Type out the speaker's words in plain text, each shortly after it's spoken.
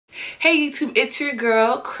Hey YouTube, it's your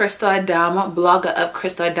girl Crystal Adama, blogger of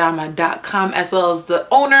crystaladama.com, as well as the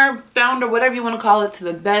owner, founder, whatever you want to call it, to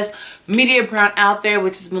the best media brand out there,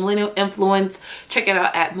 which is Millennial Influence. Check it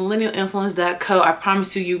out at millennialinfluence.co. I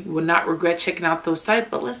promise you, you will not regret checking out those sites.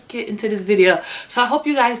 But let's get into this video. So I hope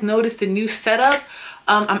you guys noticed the new setup.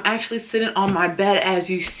 I'm actually sitting on my bed, as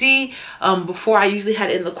you see. Before I usually had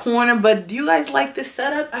it in the corner, but do you guys like this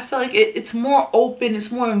setup? I feel like it's more open,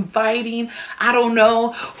 it's more inviting. I don't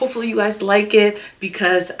know, hopefully you guys like it,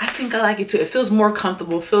 because I think I like it too. It feels more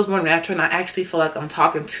comfortable, feels more natural, and I actually feel like I'm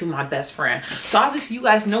talking to my best friend. So obviously you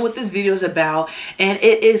guys know what this video is about, and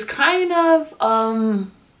it is kind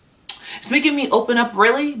of it's making me open up,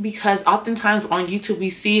 really, because oftentimes on YouTube we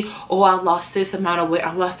see, oh, I lost this amount of weight,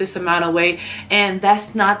 I lost this amount of weight, and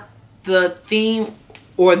that's not the theme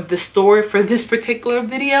or the story for this particular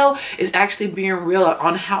video. Is actually being real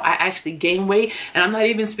on how I actually gain weight. And I'm not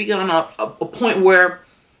even speaking on a point where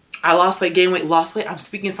I lost weight, gained weight, lost weight. I'm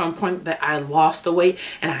speaking from a point that I lost the weight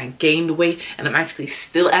and I gained weight and I'm actually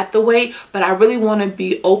still at the weight. But I really want to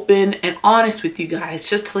be open and honest with you guys,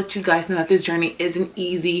 just to let you guys know that this journey isn't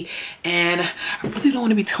easy. And I really don't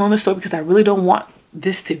want to be telling the story because I really don't want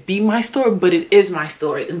this to be my story, but it is my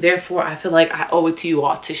story. And therefore I feel like I owe it to you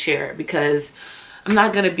all to share it, because I'm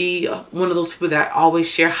not going to be one of those people that always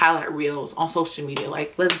share highlight reels on social media.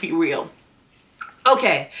 Like, let's be real.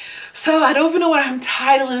 Okay, so I don't even know what I'm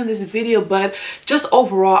titling this video, but just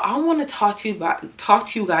overall, I want to talk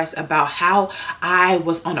to you guys about how I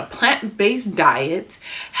was on a plant-based diet,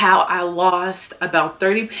 how I lost about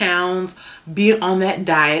 30 pounds being on that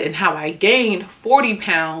diet, and how I gained 40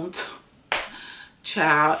 pounds.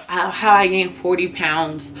 Child, how I gained 40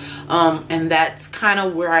 pounds, and that's kind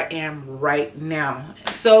of where I am right now.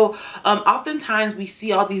 So oftentimes we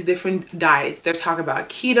see all these different diets. They're talking about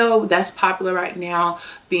keto, that's popular right now.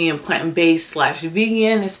 Being plant-based /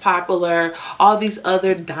 vegan is popular, all these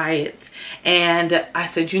other diets. And I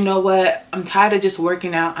said, you know what, I'm tired of just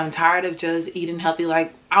working out, I'm tired of just eating healthy.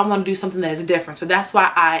 Like, I want to do something that's different. So that's why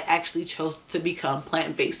I actually chose to become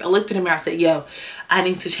plant-based. I looked in the mirror, I said, yo, I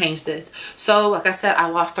need to change this. So like I said, I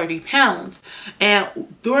lost 30 pounds. And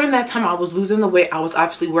during that time I was losing the weight, I was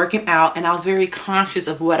obviously working out, and I was very conscious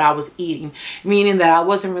of what I was eating, meaning that I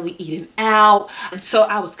wasn't really eating out. So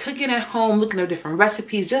I was cooking at home, looking at different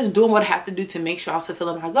recipes, just doing what I have to do to make sure I was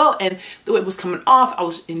fulfilling my goal. And the weight was coming off. I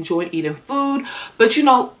was enjoying eating food. But you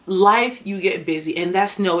know, life, you get busy, and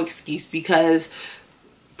that's no excuse, because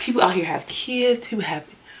people out here have kids, people have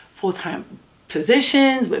full-time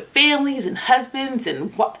positions with families and husbands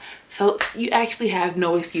and what, so you actually have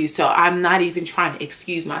no excuse. So I'm not even trying to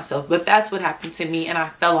excuse myself, but that's what happened to me. And I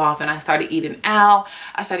fell off and I started eating out,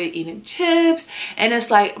 I started eating chips, and it's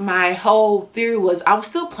like my whole theory was I was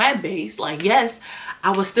still plant-based. Like, yes, I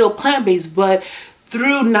was still plant-based, but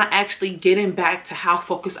through not actually getting back to how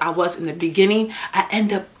focused I was in the beginning, I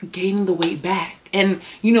end up gaining the weight back. And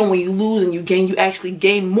you know, when you lose and you gain, you actually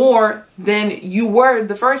gain more than you were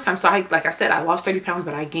the first time. So like I said, I lost 30 pounds,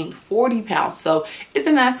 but I gained 40 pounds. So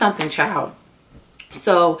isn't that something, child?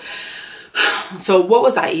 So what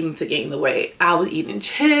was I eating to gain the weight? I was eating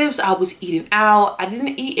chips, I was eating out, I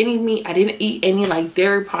didn't eat any meat, I didn't eat any like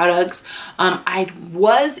dairy products. I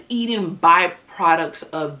was eating byproducts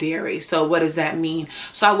of dairy. So what does that mean?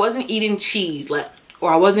 So I wasn't eating cheese,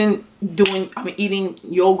 or I wasn't eating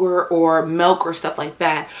yogurt or milk or stuff like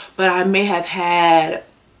that, but I may have had,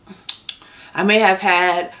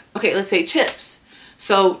 okay, let's say chips.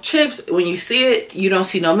 So chips, when you see it, you don't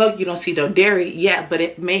see no milk, you don't see no dairy, yeah, but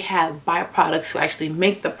it may have byproducts to actually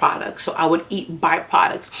make the product. So I would eat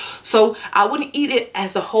byproducts. So I wouldn't eat it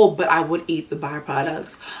as a whole, but I would eat the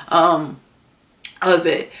byproducts of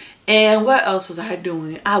it. And what else was I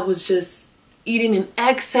doing? I was just eating in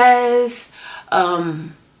excess,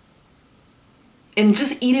 and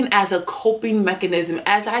just eating as a coping mechanism,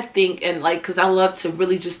 as I think, and like, because I love to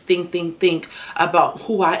really just think about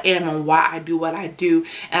who I am and why I do what I do.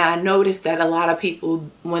 And I noticed that a lot of people,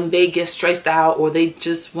 when they get stressed out or they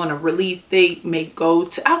just want to relieve, they may go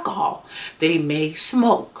to alcohol, they may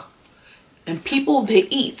smoke. And people, they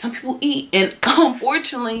eat. Some people eat, and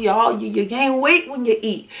unfortunately, y'all, you gain weight when you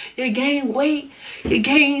eat. You gain weight when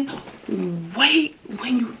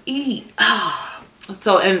you eat.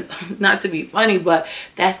 So, and not to be funny, but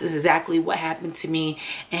that's exactly what happened to me,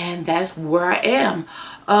 and that's where I am.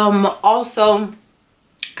 Also,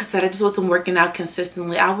 I said I just wasn't working out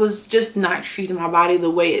consistently. I was just not treating my body the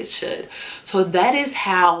way it should. So that is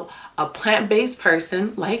how a plant-based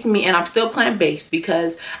person like me, and I'm still plant-based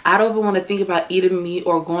because I don't even want to think about eating meat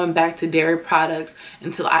or going back to dairy products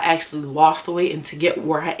until I actually lost the weight. And to get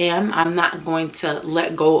where I am, I'm not going to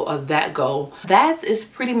let go of that goal. That is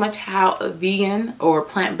pretty much how a vegan or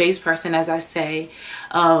plant-based person, as I say,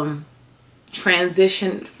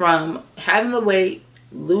 transitioned from having the weight,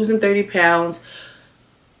 losing 30 pounds,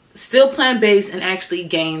 still plant-based, and actually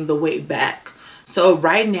gain the weight back. So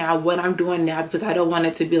right now, what I'm doing now, because I don't want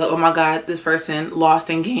it to be like, oh my God, this person lost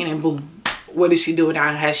and gained and boom, what is she doing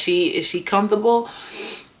now? Is she comfortable?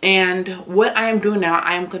 And what I am doing now,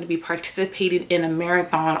 I am going to be participating in a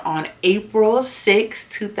marathon on April 6,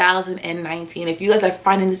 2019. If you guys are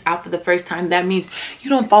finding this out for the first time, that means you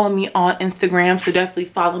don't follow me on Instagram. So definitely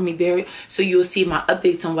follow me there so you'll see my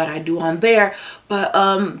updates on what I do on there. But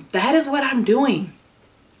that is what I'm doing.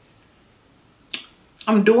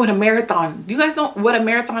 I'm doing a marathon. Do you guys know what a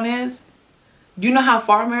marathon is? Do you know how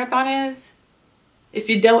far a marathon is? If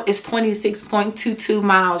you don't, it's 26.22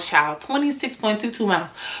 miles, child. 26.22 miles.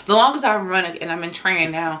 The longest I've run, and I'm in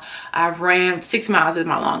training now, I've ran 6 miles is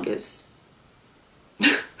my longest.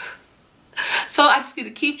 So I just need to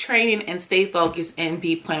keep training and stay focused and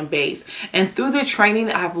be plant-based. And through the training,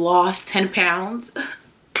 I've lost 10 pounds.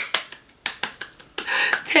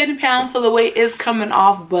 10 pounds, so the weight is coming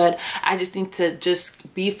off, but I just need to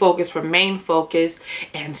just be focused, remain focused,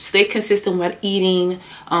 and stay consistent with eating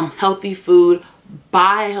healthy food,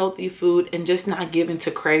 buy healthy food, and just not give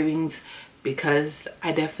into cravings, because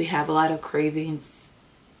I definitely have a lot of cravings.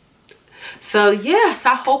 So yes,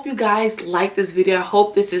 I hope you guys like this video. I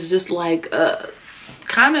hope this is just like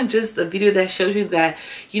kind of just a video that shows you that,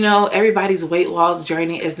 you know, everybody's weight loss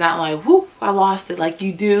journey is not like, whoop, I lost it. Like,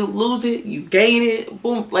 you do lose it, you gain it,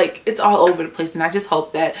 boom, like it's all over the place. And I just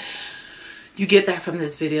hope that you get that from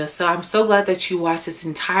this video. So I'm so glad that you watched this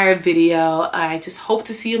entire video. I just hope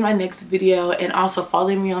to see you in my next video, and also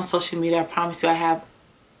follow me on social media. I promise you I have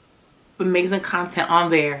amazing content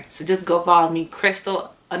on there. So just go follow me,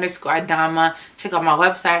 Crystal_Adama. Check out my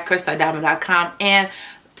website, crystaladama.com, and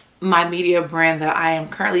my media brand that I am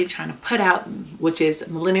currently trying to put out, which is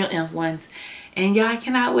Millennial Influence. And y'all, I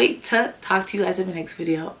cannot wait to talk to you guys in the next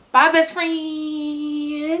video. Bye, best friends.